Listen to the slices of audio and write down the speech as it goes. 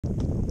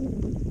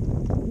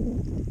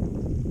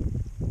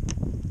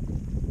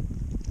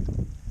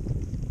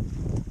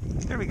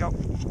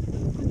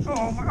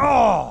Oh my,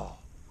 oh!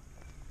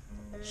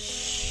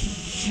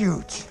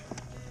 Shoot.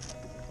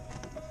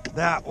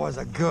 That was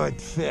a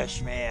good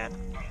fish, man.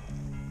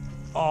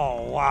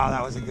 Oh wow,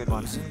 that was a good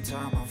one. Losing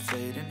time, I'm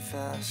fading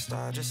fast.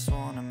 I just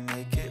wanna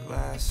make it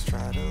last.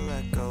 Try to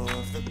let go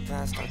of the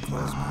past. I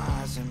close my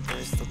eyes,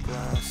 embrace the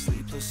blast.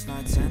 Sleepless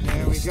nights and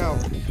there we go.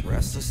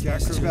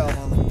 Restlessness to hell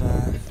and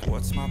back.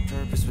 What's my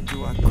purpose? What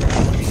do I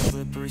grab?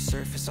 Slippery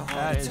surface, a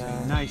heart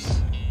attack. That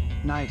is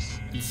nice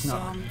snook.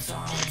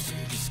 Sometimes you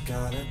just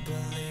gotta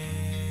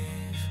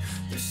believe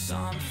there's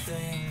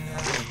something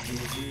that'll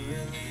give you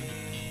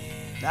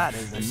relief. That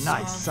is a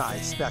nice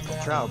size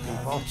speckled trout,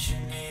 people.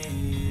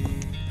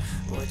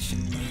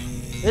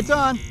 It's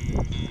on.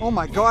 Oh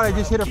my God, I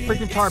just hit a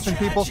freaking tarpon,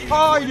 people.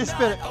 Oh, you just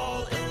spit it.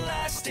 All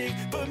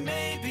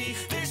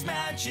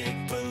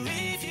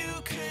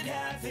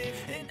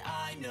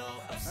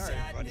right,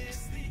 everybody.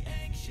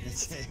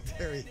 It's a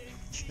very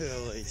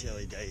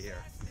chilly day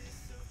here.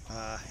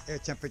 Air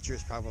temperature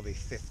is probably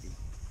 50.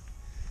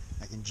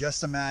 I can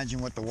just imagine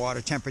what the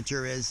water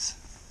temperature is.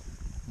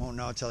 Won't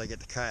know until I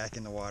get the kayak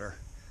in the water.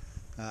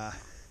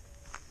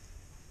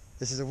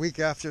 This is a week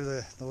after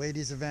the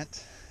ladies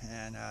event,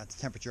 and the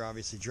temperature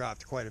obviously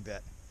dropped quite a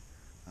bit.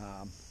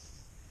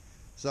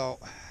 So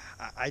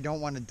I don't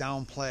want to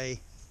downplay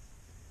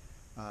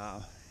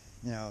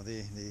you know,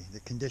 the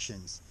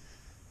conditions.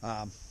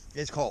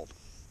 It's cold.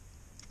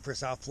 For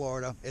South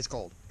Florida, it's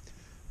cold.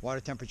 Water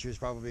temperature is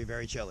probably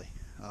very chilly.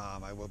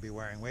 I will be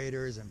wearing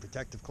waders and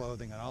protective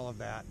clothing and all of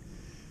that.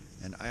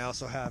 And I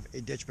also have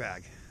a ditch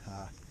bag.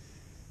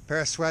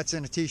 Pair of sweats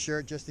and a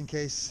t-shirt just in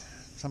case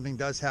something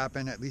does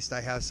happen. At least I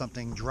have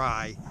something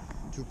dry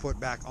to put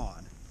back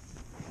on.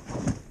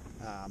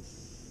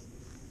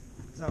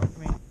 So, I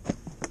mean,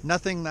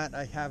 nothing that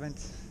I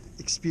haven't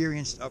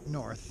experienced up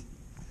north.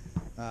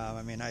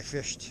 I mean, I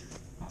fished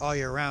all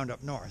year round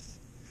up north.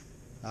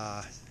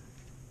 The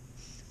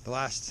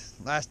last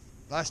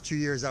 2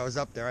 years I was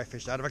up there, I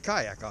fished out of a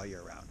kayak all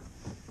year round.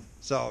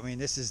 So, I mean,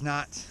 this is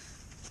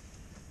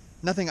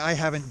nothing I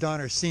haven't done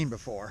or seen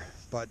before.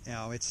 But you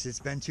know, it's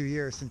been 2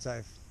 years since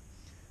I've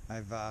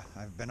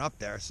been up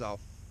there. So,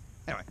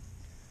 anyway,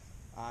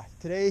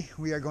 today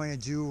we are going to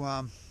do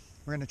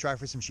we're going to try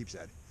for some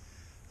sheepshead.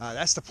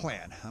 That's the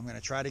plan. I'm going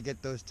to try to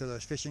get those to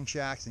those fishing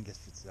shacks and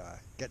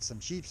get some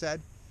sheepshead.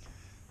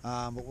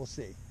 But we'll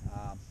see.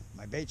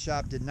 My bait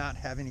shop did not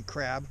have any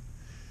crab,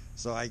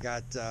 so I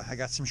got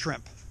some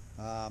shrimp.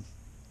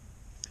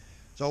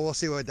 So we'll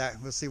see what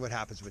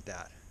happens with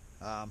that.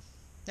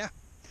 Yeah.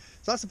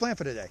 So that's the plan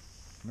for today.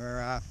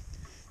 We're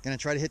gonna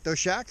try to hit those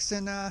shacks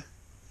and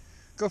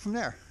go from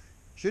there.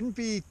 Shouldn't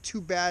be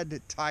too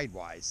bad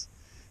tide-wise.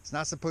 It's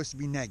not supposed to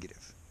be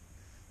negative.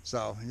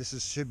 So this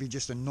should be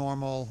just a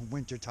normal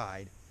winter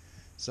tide.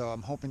 So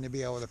I'm hoping to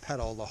be able to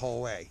pedal the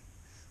whole way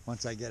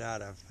once I get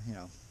out a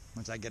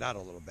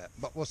little bit.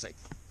 But we'll see.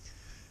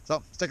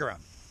 So stick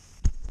around.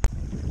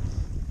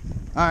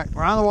 All right,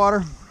 we're on the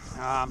water.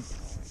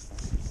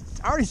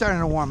 It's already starting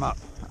to warm up.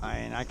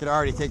 I mean, I could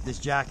already take this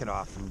jacket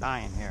off. I'm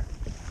dying here.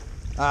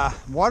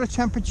 Water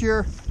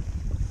temperature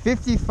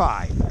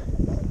 55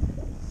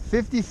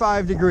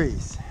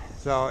 degrees.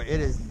 So it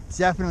is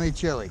definitely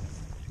chilly.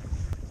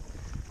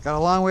 Got a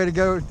long way to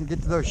go to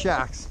get to those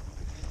shacks.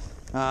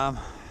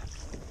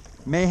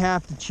 May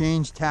have to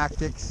change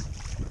tactics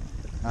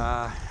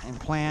and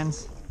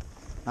plans.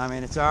 I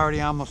mean, it's already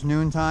almost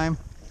noontime.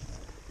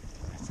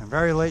 It's a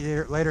very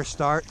later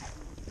start.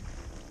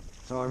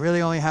 So I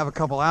really only have a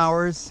couple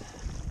hours.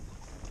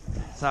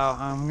 So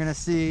I'm gonna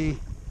see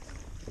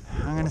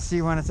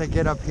once I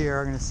get up here.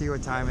 I'm gonna see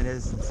what time it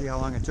is and see how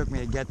long it took me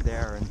to get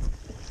there and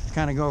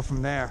kind of go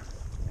from there.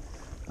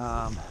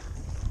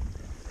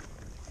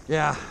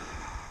 Yeah,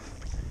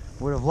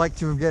 would have liked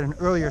to get an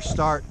earlier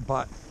start,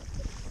 but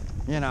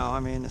you know,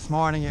 I mean, this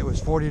morning it was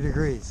 40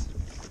 degrees.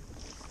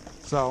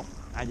 So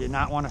I did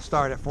not want to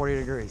start at 40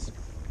 degrees.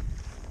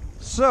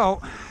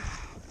 So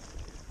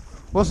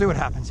we'll see what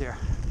happens here.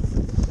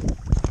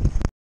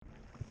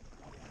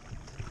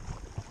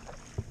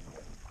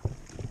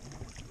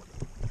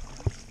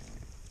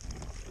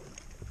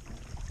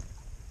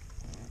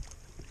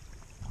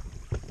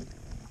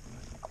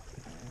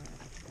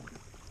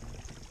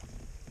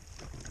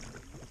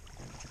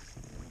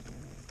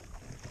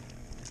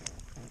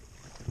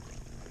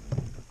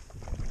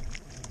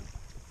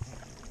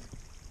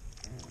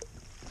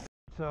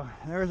 So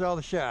there's all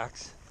the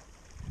shacks,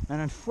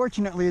 and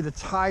unfortunately the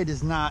tide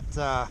is not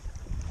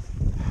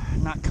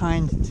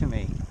kind to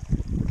me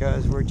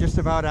because we're just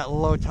about at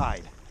low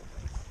tide.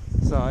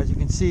 So as you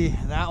can see,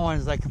 that one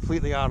is like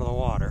completely out of the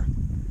water,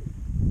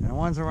 and the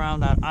ones around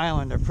that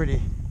island are pretty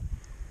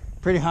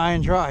high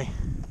and dry.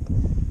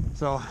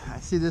 So I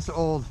see this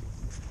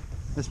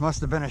must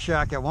have been a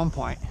shack at one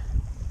point.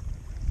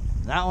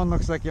 That one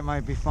looks like it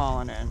might be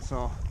falling in.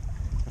 So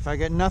if I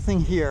get nothing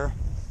here,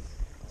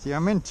 see,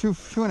 I'm in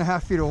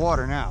 2.5 feet of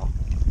water now,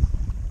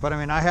 but I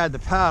mean, I had to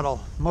paddle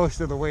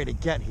most of the way to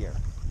get here.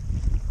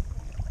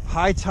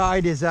 High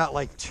tide is at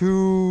like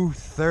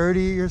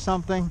 2:30 or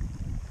something,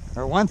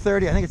 or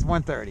 1:30. I think it's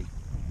 1:30.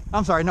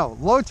 I'm sorry, no,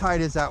 low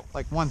tide is at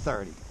like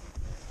 1:30.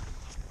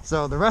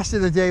 So the rest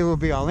of the day will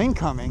be all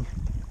incoming,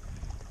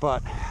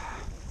 but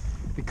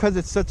because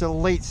it's such a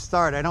late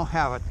start, I don't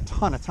have a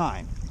ton of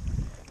time.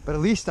 But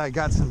at least I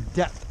got some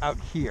depth out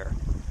here.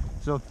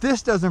 So if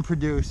this doesn't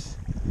produce,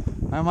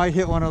 I might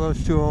hit one of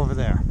those two over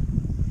there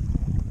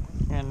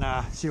and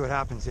see what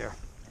happens here.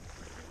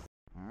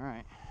 All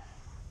right.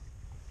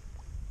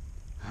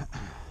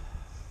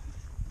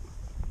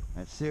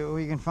 Let's see what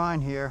we can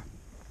find here.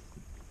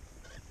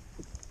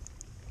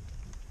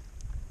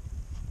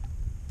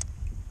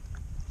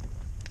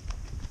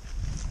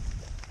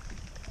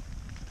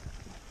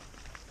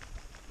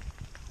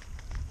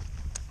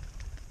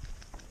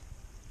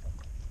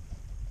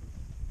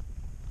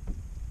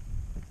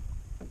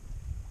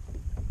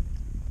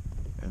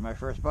 There's my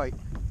first bite.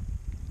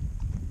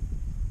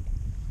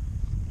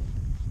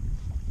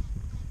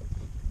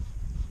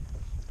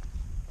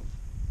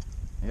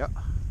 Yep.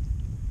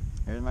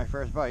 Here's my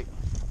first bite.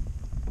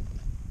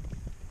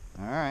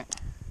 All right.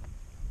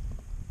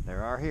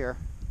 There are here.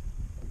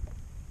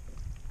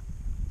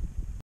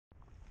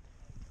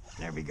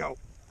 There we go.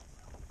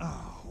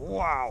 Oh,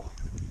 wow.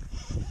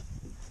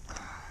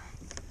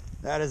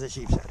 That is a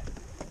sheepshead.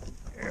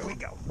 There we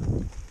go.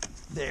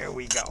 There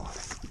we go.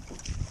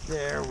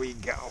 There we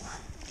go.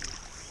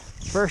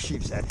 First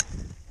sheepshead.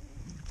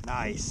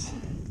 Nice.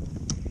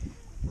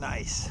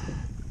 Nice.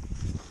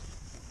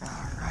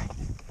 All right.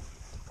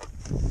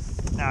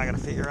 Now I gotta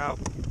figure out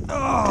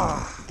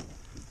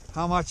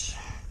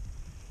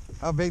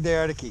how big they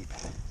are to keep.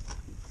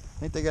 I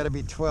think they gotta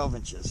be 12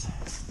 inches,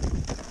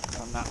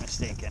 if I'm not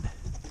mistaken.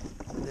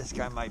 This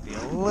guy might be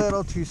a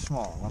little too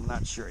small. I'm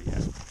not sure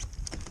yet.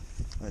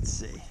 Let's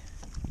see.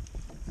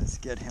 Let's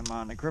get him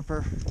on the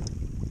gripper.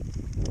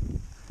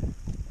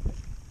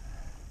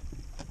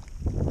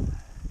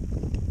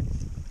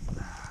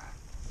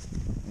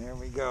 There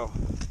we go.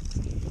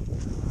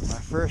 My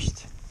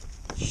first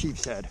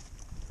sheepshead.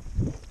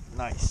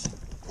 Nice.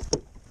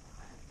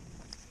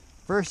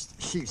 First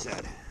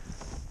sheepshead.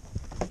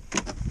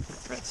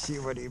 Let's see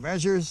what he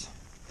measures.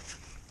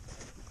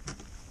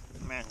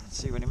 Let's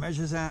see what he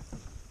measures at.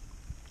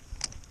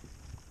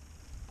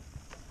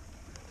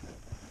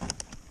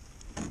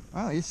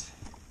 Well, he's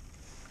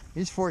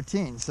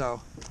 14,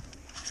 so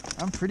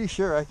I'm pretty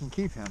sure I can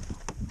keep him.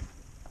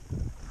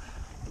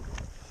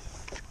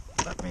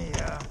 Let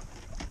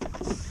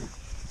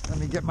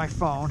me get my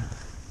phone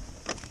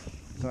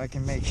so I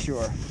can make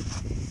sure.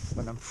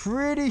 But I'm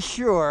pretty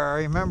sure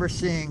I remember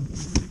seeing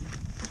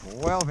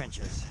 12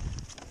 inches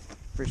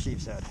for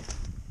sheepshead.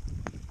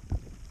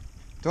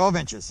 12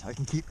 inches. I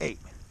can keep 8.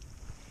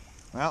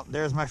 Well,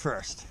 there's my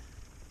first.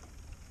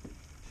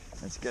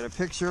 Let's get a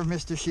picture of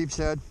Mr.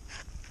 Sheepshead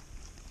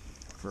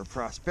for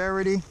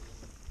prosperity.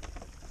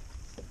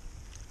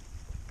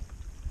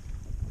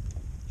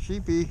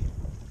 Sheepy.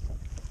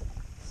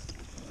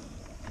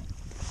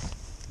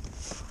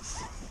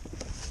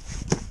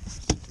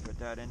 Put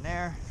that in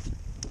there.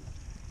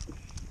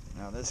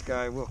 Now this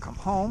guy will come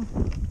home.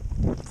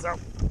 So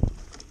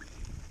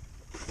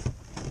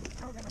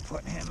we're gonna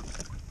put him,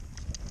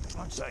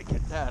 once I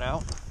get that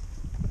out.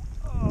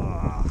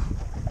 Oh,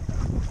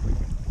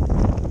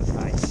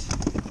 nice.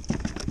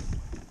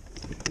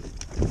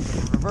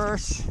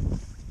 Reverse.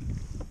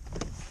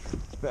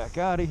 Back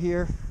out of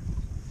here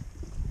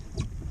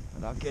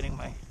without getting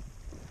my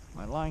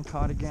line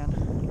caught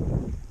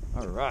again.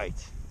 All right.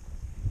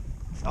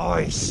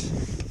 Nice.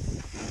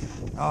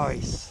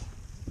 Nice.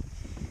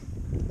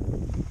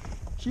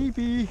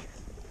 Sheepy.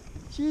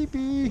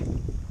 Sheepy.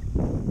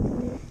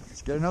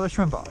 Let's get another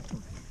shrimp on.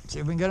 See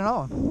if we can get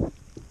another one.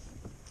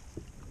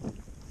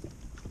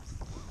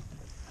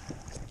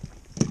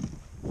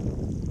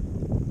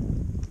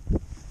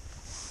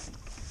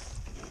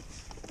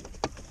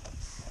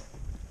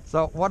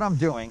 So what I'm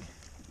doing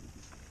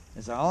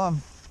is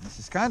this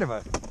is kind of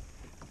a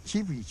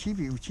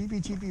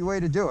cheapy way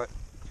to do it.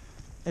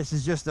 This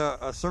is just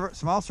a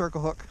small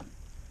circle hook. I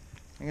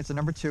think it's a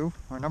number 2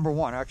 or number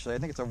 1 actually. I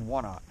think it's a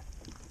 1/0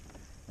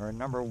 or a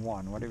number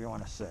 1, whatever you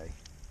want to say.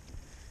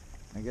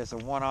 I guess a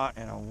 1/0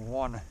 and a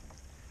 1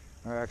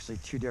 are actually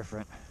two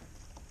different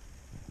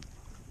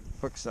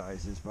hook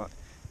sizes. But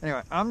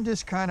anyway, I'm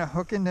just kind of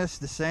hooking this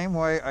the same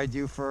way I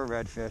do for a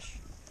redfish,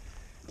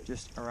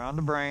 just around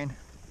the brain.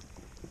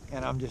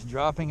 And I'm just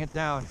dropping it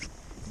down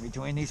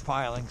between these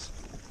pilings.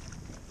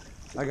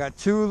 I got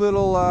two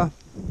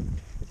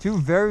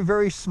very,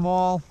 very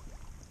small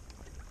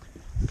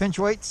pinch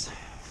weights.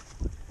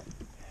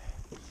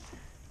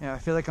 I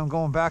feel like I'm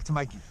going back to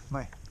my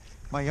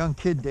young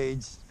kid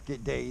days.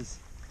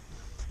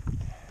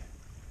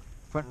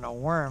 Putting a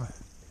worm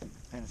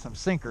and some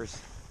sinkers.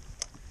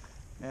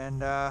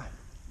 And I'm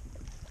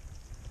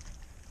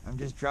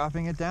just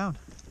dropping it down.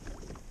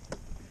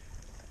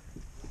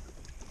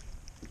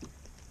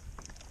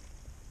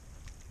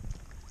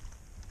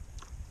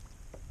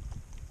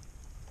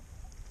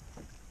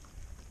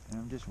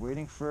 I'm just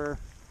waiting for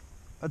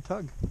a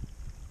tug.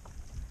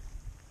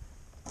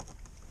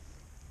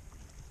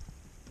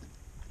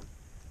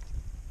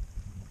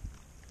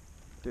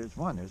 there's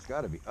one. There's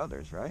got to be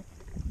others, right?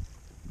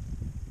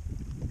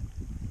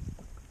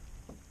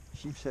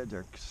 Sheepsheads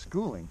are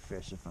schooling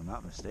fish, if I'm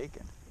not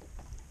mistaken.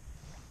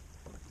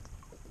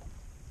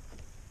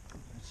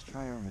 Let's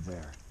try over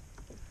there.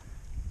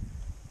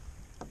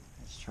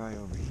 Let's try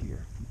over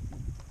here.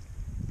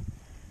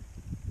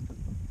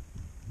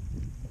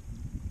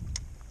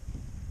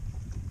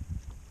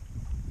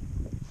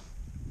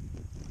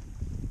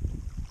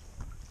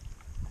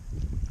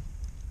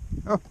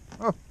 Oh,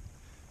 oh.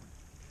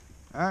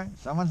 All right,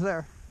 someone's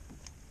there.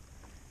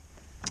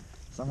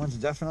 Someone's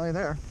definitely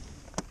there.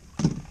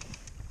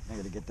 I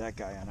gotta get that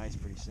guy on ice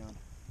pretty soon.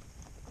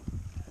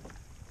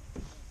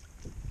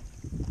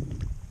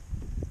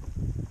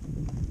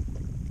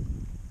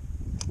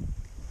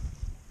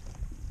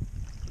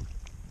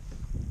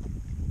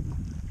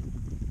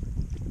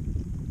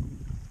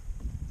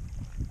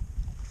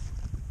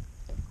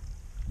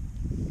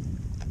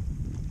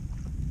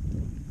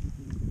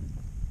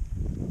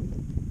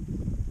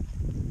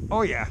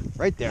 Oh yeah,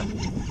 right there.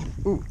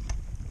 Ooh.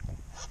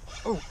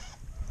 Ooh.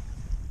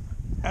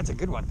 That's a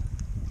good one.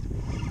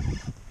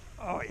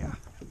 Oh yeah.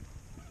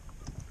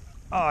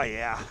 Oh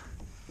yeah.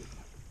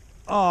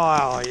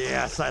 Oh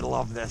yes, I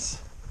love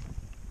this.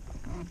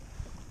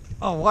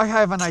 Oh, why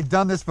haven't I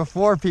done this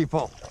before,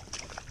 people?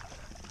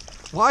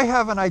 Why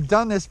haven't I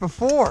done this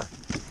before?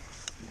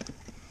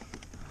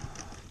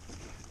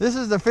 This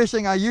is the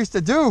fishing I used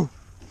to do.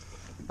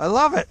 I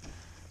love it.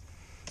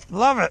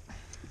 Love it.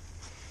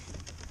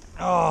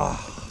 Oh,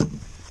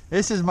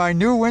 this is my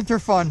new winter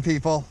fun,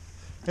 people.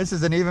 This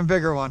is an even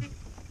bigger one.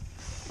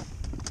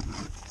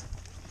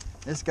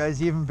 This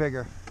guy's even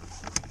bigger.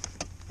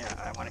 Yeah,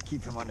 I want to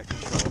keep him under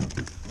control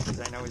because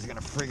I know he's gonna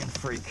friggin'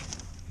 freak.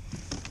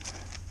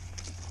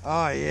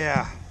 Oh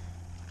yeah.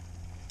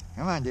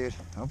 Come on, dude.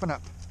 Open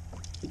up.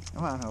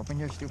 Come on, open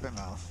your stupid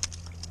mouth.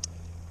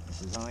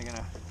 This is only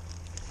gonna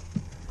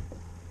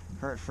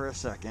hurt for a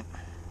second.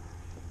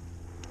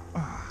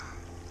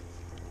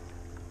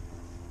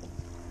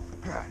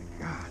 God,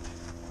 God.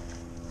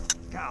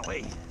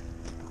 Golly.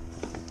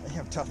 They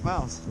have tough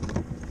mouths.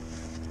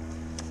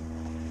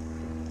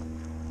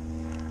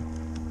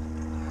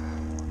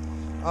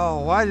 Oh,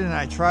 why didn't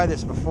I try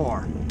this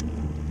before?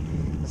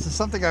 This is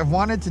something I've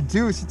wanted to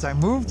do since I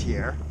moved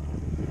here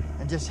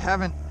and just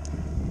haven't.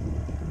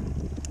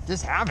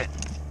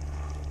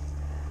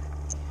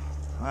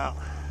 Well,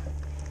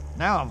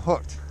 now I'm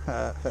hooked.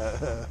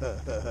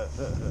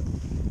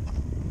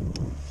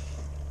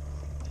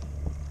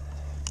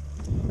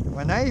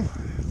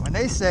 When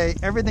they say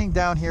everything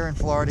down here in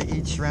Florida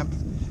eats shrimp,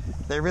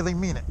 they really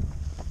mean it.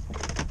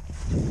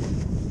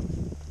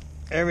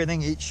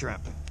 Everything eats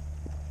shrimp.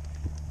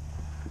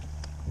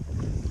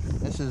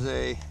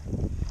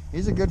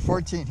 He's a good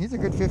 14. He's a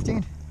good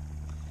 15,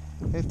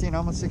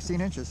 almost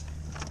 16 inches.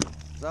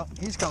 So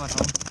he's coming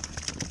home.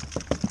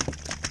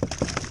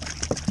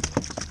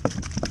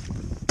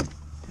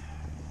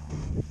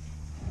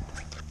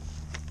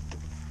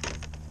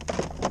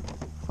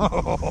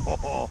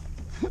 Oh,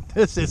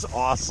 this is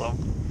awesome.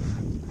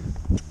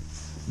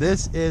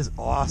 This is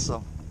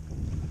awesome.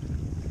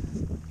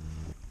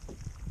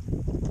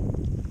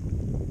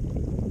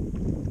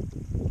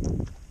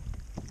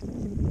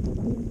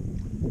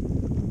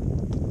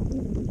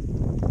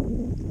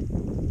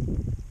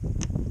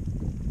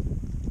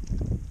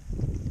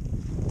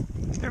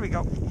 There we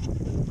go.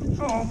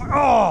 Oh, my,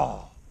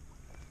 oh!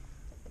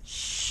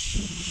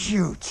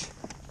 Shoot.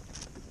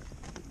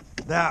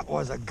 That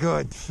was a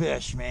good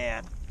fish,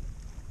 man.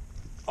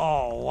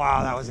 Oh,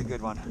 wow, that was a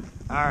good one.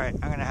 All right,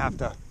 I'm gonna have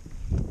to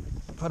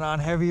put on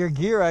heavier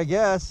gear, I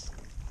guess.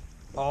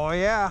 Oh,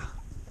 yeah.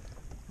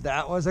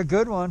 That was a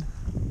good one.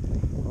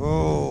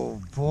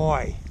 Oh,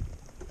 boy.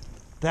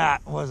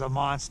 That was a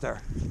monster.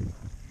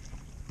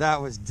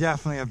 That was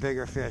definitely a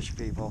bigger fish,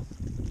 people.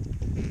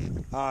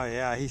 Oh,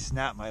 yeah, he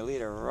snapped my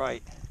leader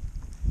right.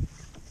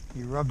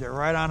 He rubbed it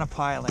right on a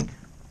piling.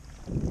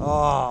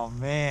 Oh,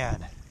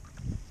 man.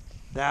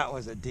 That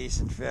was a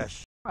decent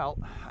fish. Well,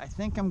 I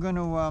think I'm going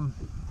to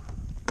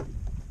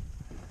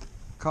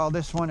call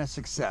this one a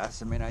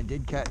success. I mean, I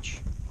did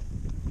catch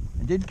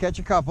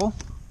a couple,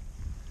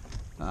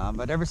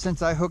 but ever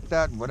since I hooked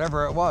that,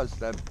 whatever it was,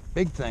 that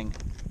big thing,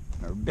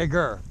 or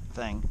bigger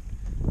thing,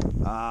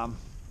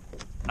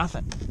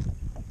 nothing.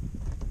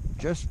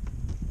 Just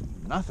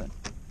nothing.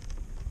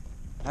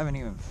 I haven't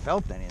even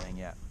felt anything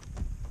yet.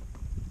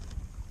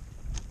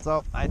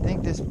 So I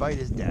think this bite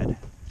is dead.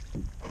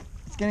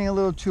 It's getting a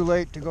little too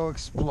late to go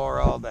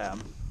explore all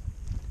them.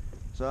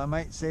 So I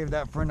might save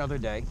that for another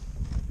day.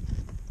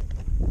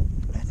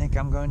 I think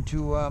I'm going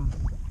to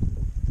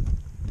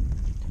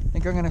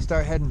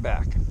start heading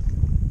back.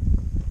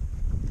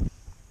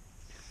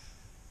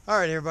 All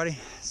right, everybody.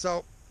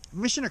 So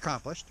mission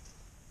accomplished.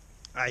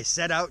 I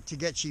set out to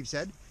get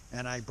sheepshead,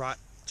 and I brought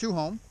 2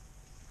 home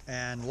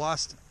and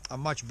lost a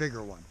much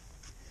bigger one.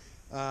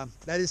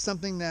 That is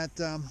something that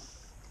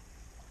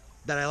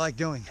I like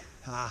doing.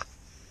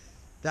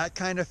 That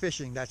kind of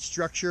fishing, that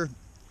structure,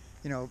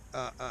 you know,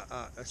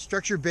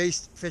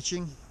 structure-based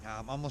fishing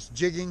almost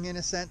jigging in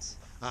a sense.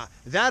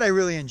 That I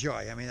really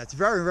enjoy. I mean, that's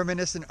very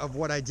reminiscent of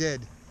what I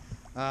did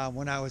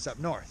when I was up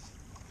north.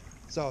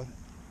 So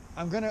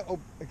I'm going to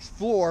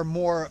explore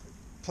more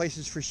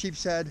places for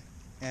sheepshead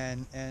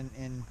and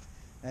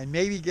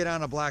maybe get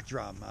on a black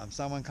drum.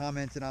 Someone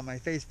commented on my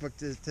Facebook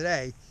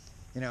today,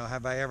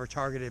 have I ever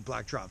targeted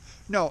black drum?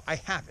 No, I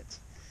haven't.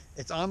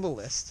 It's on the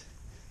list,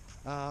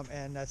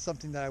 and that's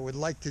something that I would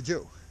like to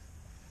do.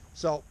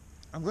 So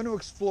I'm going to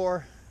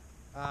explore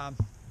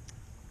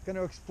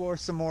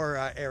some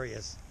more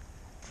areas,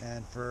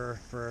 and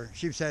for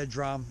sheepshead,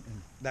 drum,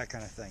 and that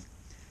kind of thing.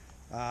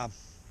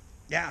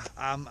 Yeah,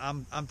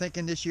 I'm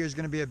thinking this year is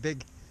going to be a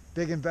big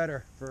and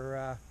better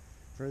for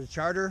the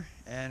charter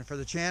and for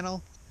the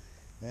channel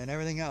and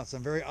everything else.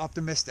 I'm very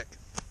optimistic.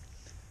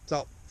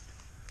 So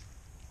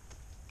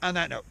on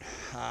that note,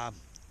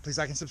 please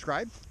like and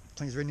subscribe.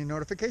 Please ring the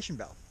notification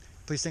bell.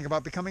 Please think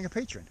about becoming a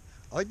patron.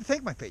 I'd like to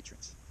thank my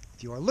patrons.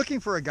 If you are looking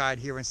for a guide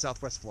here in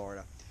Southwest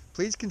Florida,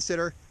 please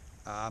consider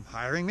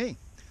hiring me.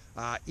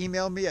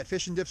 Email me at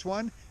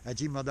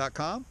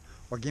fishin-dips1@gmail.com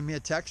or give me a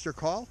text or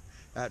call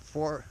at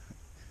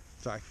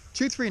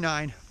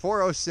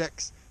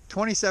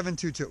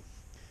 239-406-2722.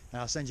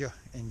 And I'll send you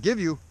and give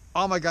you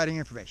all my guiding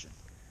information.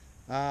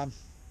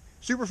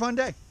 Super fun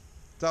day.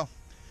 So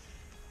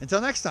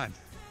until next time,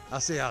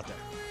 I'll see you out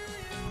there.